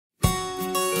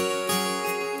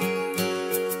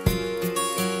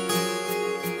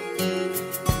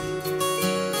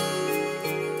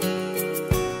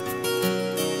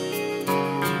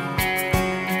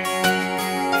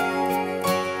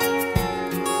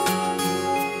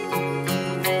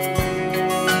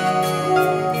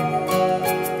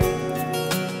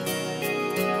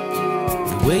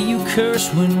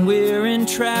curse when we're in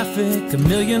traffic, a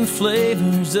million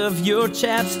flavors of your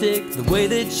chapstick, the way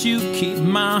that you keep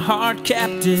my heart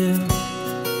captive.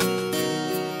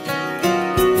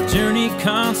 The Journey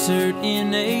concert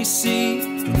in AC,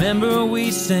 remember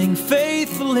we sang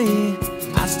faithfully.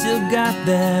 I still got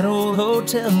that old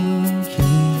hotel room key.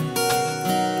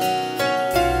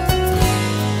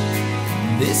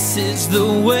 This is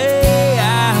the way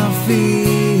I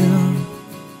feel.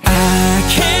 I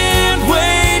can't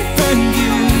wait for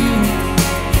you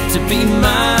to be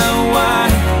my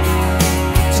wife,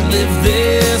 to live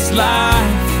this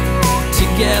life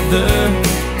together,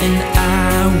 and I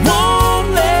won't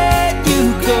let you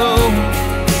go.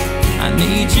 I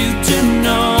need you to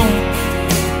know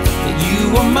that you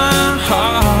are my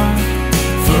heart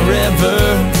forever,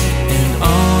 and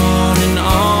on and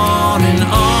on and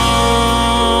on.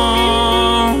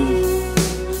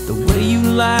 The way you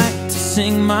like to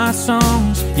sing my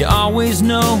songs, you always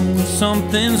know when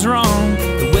something's wrong.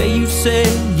 The way you say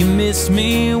you miss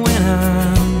me when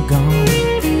I'm gone.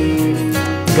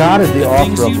 God is the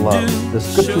author of love. The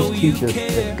scriptures teach us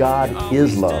that God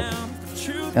is love,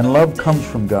 and love comes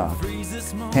from God.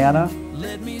 Hannah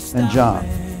and John,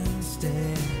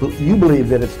 you believe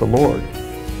that it's the Lord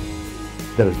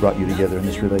that has brought you together in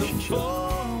this relationship,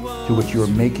 to which you are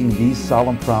making these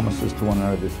solemn promises to one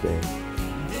another this day.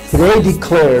 Today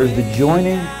declares the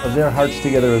joining of their hearts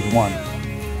together as one.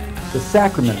 The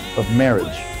sacrament of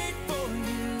marriage,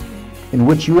 in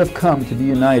which you have come to be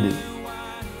united,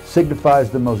 signifies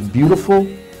the most beautiful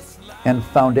and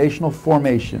foundational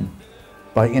formation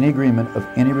by any agreement of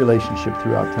any relationship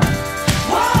throughout time.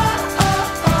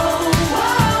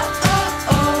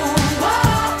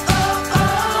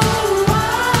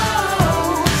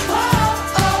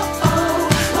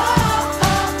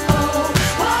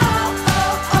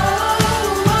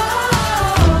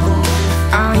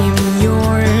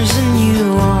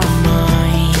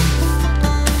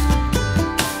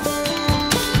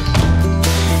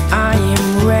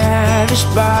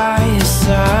 By your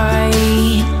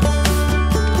side,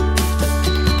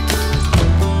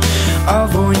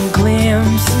 of one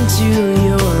glimpse into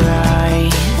your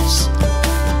eyes,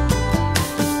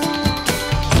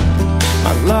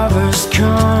 my lover's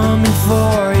coming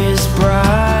for his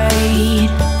bride.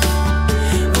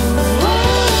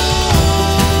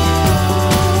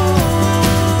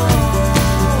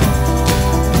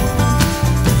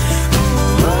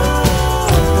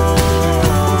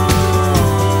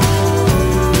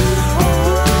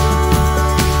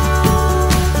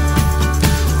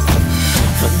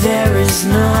 There is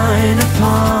none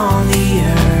upon the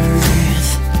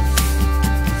earth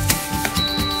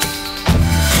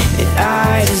that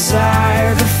I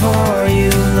desire before you,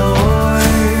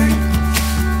 Lord.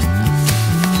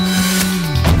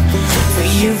 For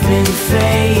you've been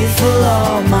faithful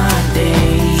all my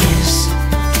days.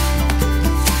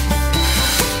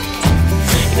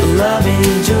 Your love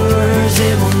endures,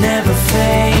 it will never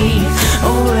fade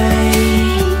away.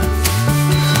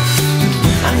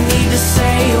 I need to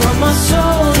say what my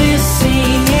soul is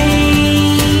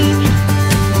singing.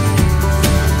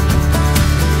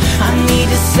 I need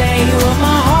to say what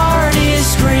my heart is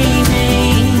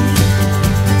screaming.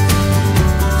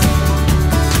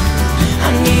 I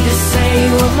need to say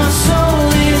what my soul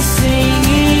is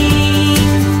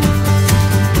singing.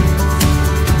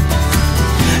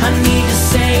 I need to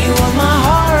say what my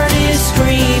heart is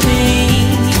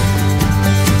screaming.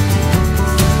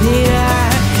 Yeah.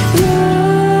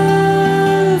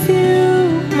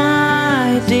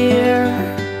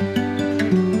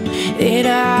 That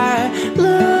I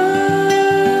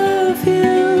love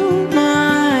you,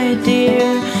 my dear,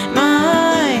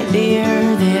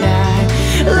 that I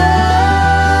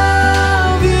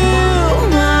love you,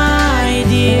 my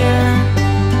dear,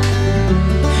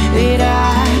 that I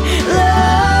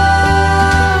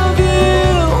love you,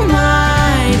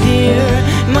 my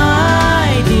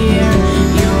dear,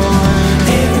 you're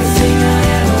everything I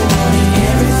ever wanted,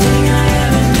 everything I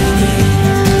ever needed.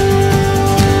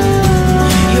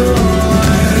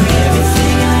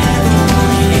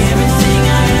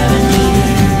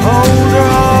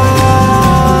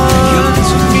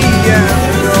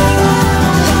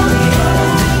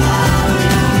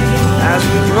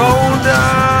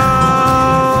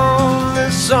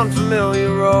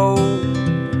 Unfamiliar road,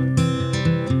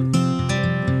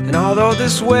 and although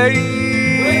this wave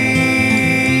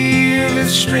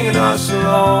is stringing us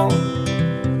along,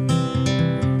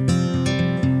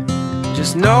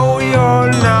 just know you're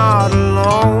not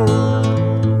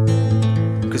alone,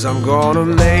 'cause I'm gonna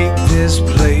make this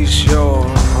place your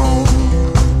home.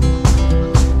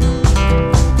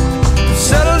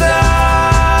 Settle down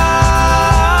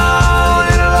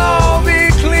in a long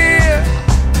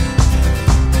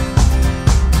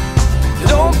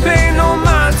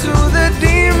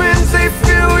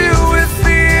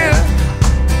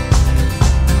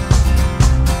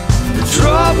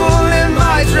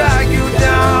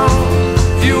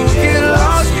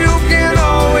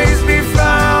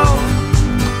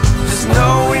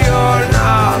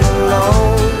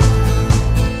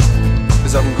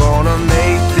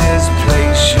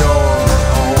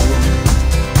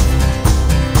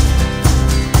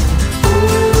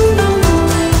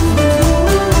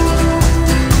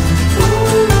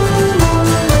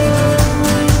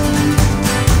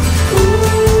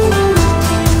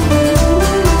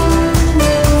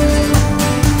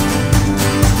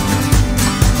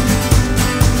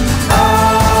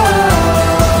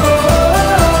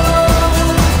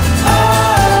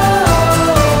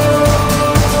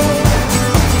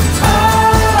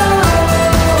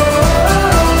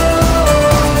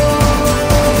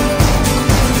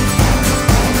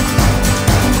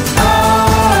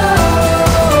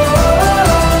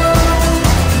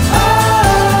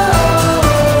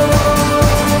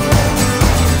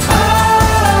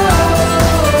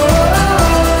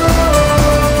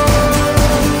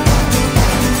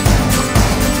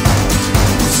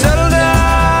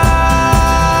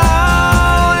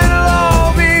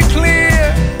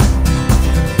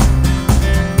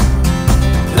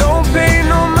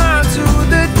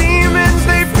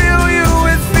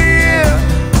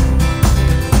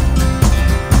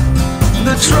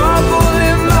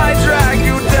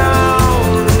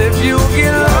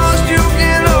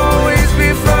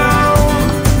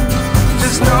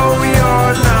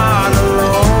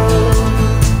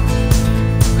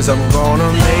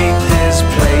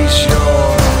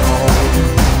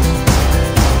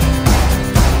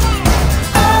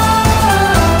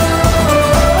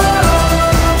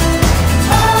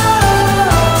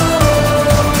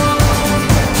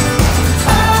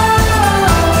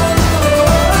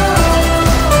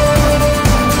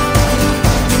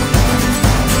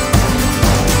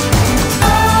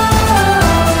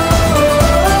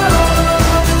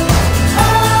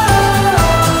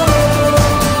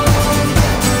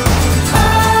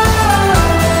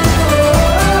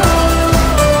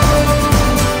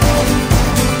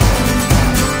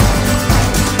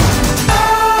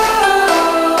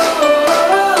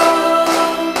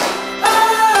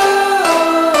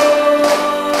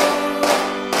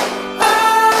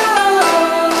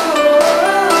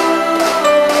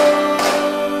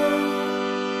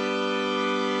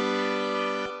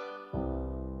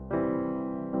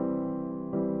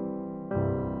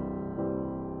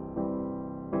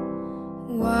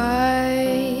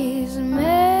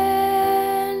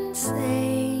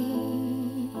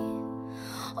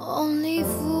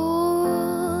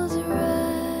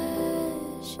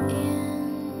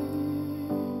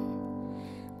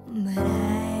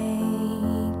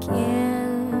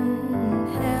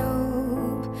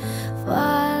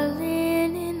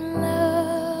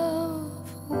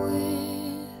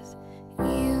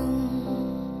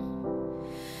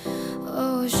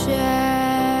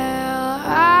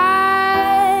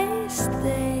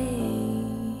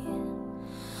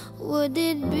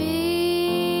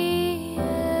be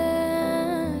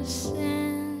a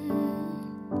sin?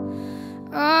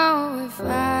 Oh, if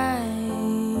I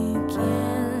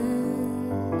can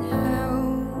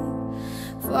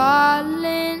help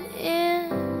falling in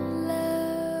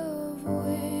love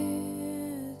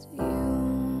with you,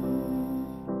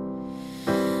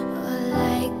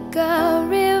 like a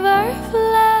river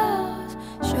flows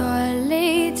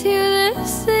surely to the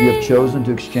sea. You have chosen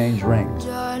to exchange rings.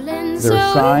 They're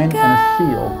a sign and a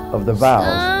seal of the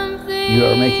vows you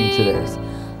are making today.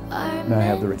 May I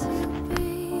have the rings?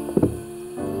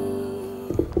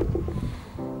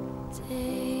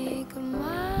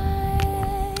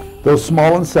 Though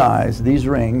small in size, these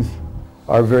rings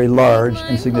are very large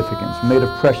in significance. Made of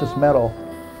precious metal,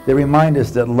 they remind us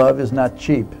that love is not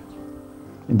cheap.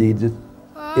 Indeed,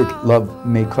 love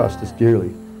may cost us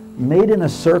dearly. Made in a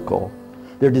circle,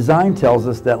 their design tells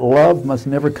us that love must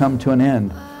never come to an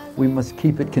end. We must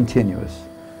keep it continuous.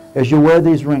 As you wear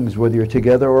these rings, whether you're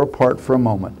together or apart for a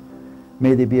moment,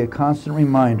 may they be a constant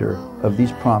reminder of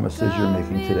these promises you're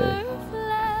making today.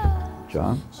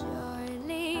 John?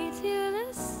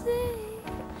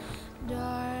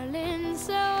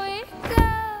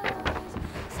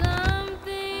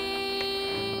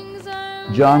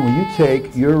 John, will you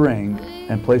take your ring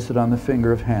and place it on the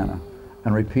finger of Hannah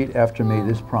and repeat after me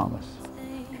this promise?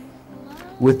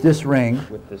 With this ring,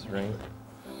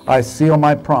 I seal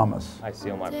my promise.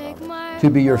 To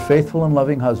be your faithful and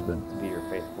loving husband.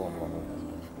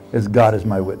 As God is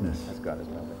my witness.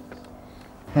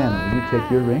 Hannah, will you take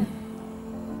your ring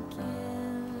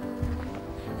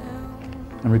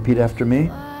and repeat after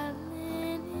me?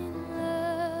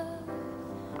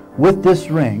 With this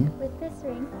ring,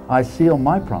 I seal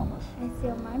my promise.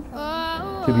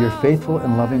 To be your faithful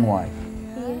and loving wife.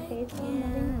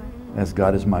 As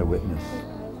God is my witness.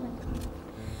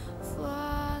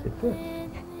 It fits.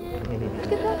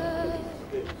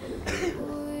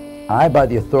 I, by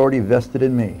the authority vested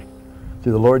in me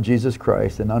through the Lord Jesus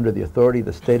Christ and under the authority of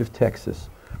the state of Texas,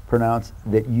 pronounce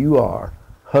that you are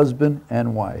husband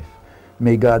and wife.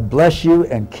 May God bless you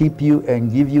and keep you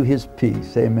and give you his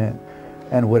peace. Amen.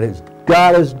 And what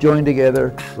God has joined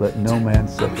together, let no man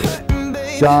separate.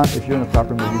 John, if you're in the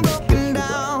proper mood, you can kiss your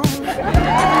bride.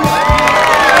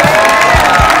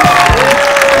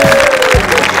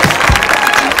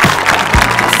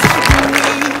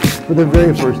 For the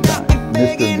very first time,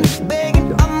 Mr. and Mrs.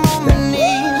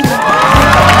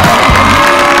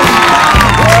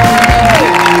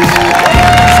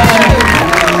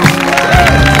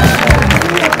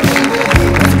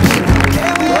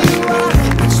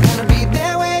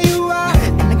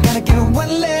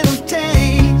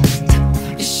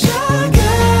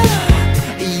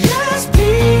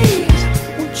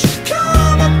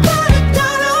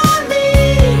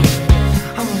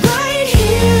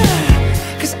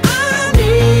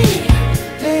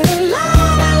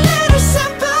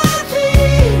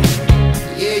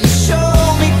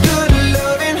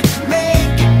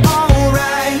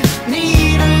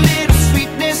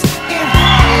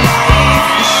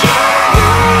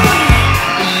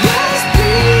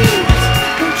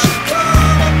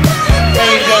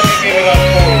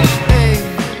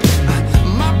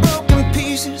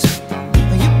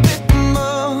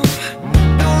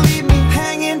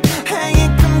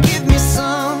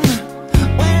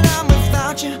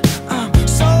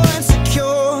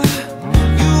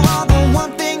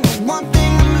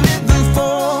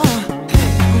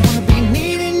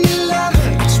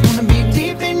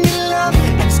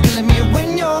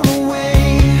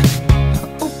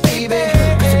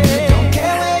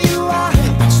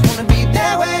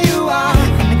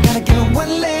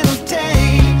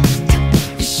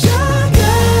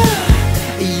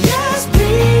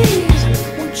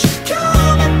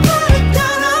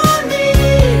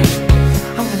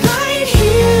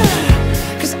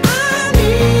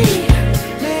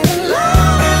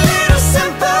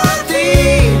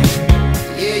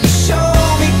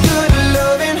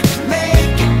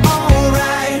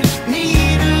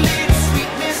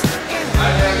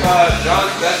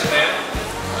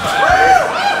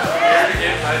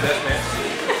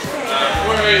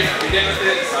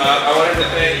 I wanted to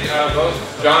thank both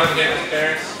John and Hannah's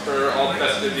parents for all the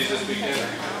festivities this weekend.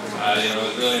 It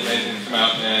was really amazing to come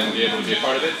out and be able to be a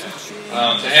part of it.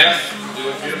 To Hannah, you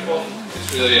look beautiful.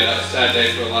 It's really a sad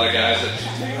day for a lot of guys that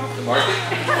she's taking off the market.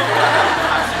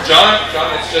 John,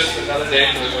 it's just another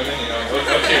day for the women.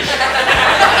 No tears.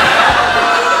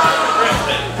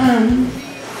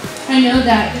 I know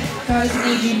that God has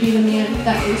made you to be the man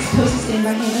that is supposed to stand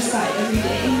by Hannah's side every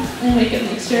day and wake up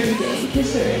next to her every day and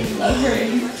kiss her and love her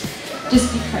and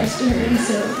just be Christ to her. And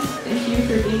so thank you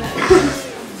for being that man.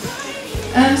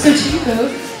 So to you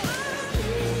both,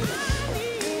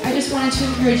 I just wanted to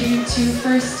encourage you to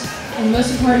first and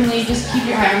most importantly, just keep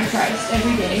your eye on Christ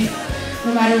every day,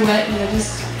 no matter what.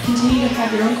 Just continue to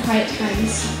have your own quiet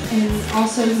times, and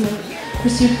also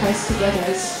pursue Christ together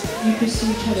as you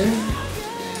pursue each other.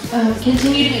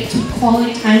 Continue to make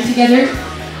quality time together.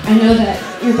 I know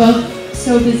that you're both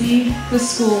so busy with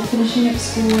school, finishing up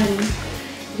school, and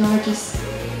y'all are just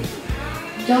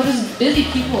busy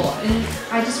people, and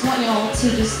I just want y'all to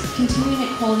just continue to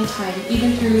make quality time,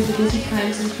 even through the busy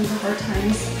times and through the hard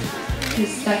times,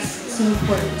 because that's so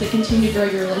important to continue to grow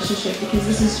your relationship, because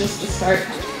this is just the start.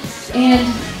 And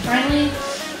finally,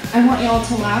 I want y'all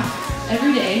to laugh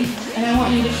every day, and I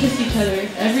want you to kiss each other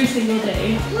every single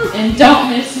day, and don't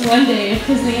miss one day of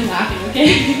kissing and laughing,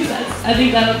 okay? Because I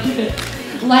think that'll keep it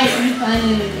light and fun,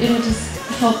 and it'll just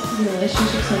help your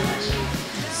relationship so much.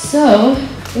 So,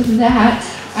 with that,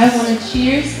 I want to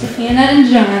cheers to Hannah and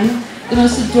John, the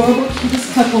most adorable,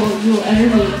 cutest couple you will ever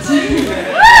meet.